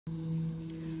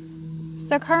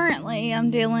So currently I'm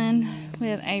dealing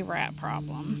with a rat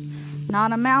problem.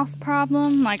 Not a mouse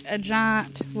problem, like a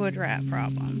giant wood rat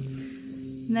problem.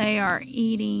 They are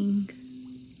eating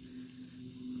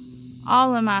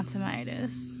all of my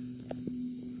tomatoes.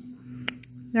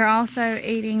 They're also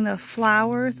eating the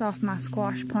flowers off my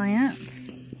squash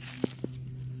plants.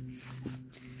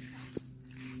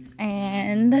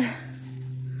 And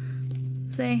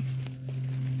see,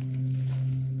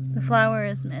 the flower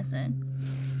is missing.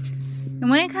 And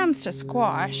when it comes to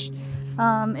squash,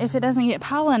 if it doesn't get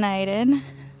pollinated,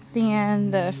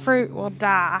 then the fruit will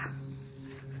die.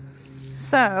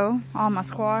 So all my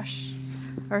squash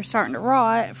are starting to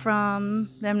rot from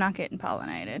them not getting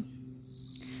pollinated.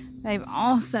 They've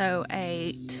also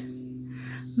ate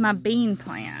my bean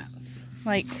plants,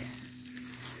 like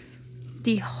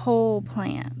the whole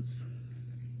plants,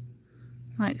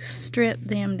 like stripped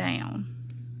them down.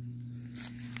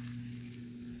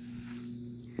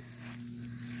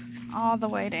 All the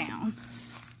way down.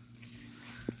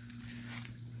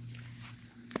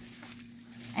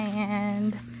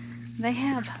 And they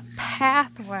have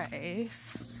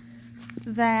pathways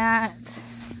that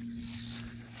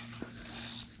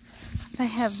they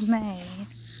have made.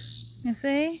 You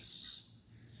see?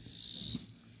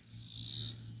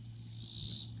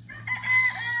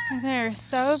 They're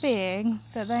so big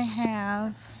that they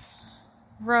have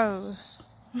rows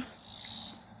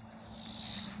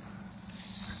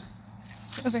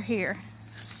over here.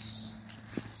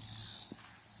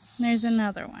 There's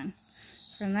another one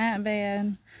from that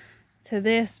bed to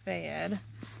this bed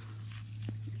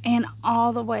and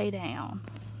all the way down.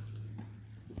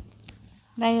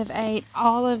 They have ate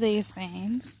all of these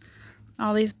beans,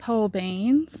 all these pole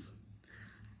beans,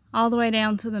 all the way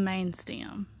down to the main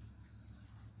stem.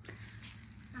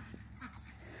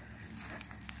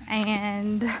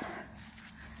 And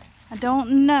I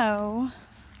don't know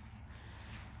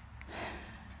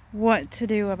what to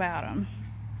do about them.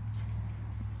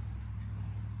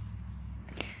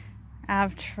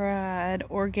 I've tried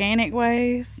organic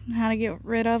ways how to get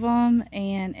rid of them,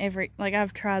 and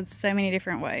I've tried so many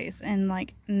different ways, and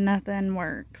like nothing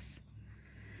works.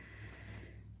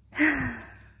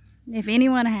 If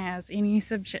anyone has any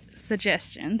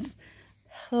suggestions,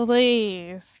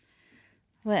 please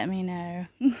let me know.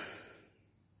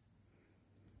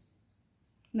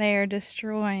 They are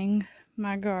destroying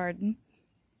my garden.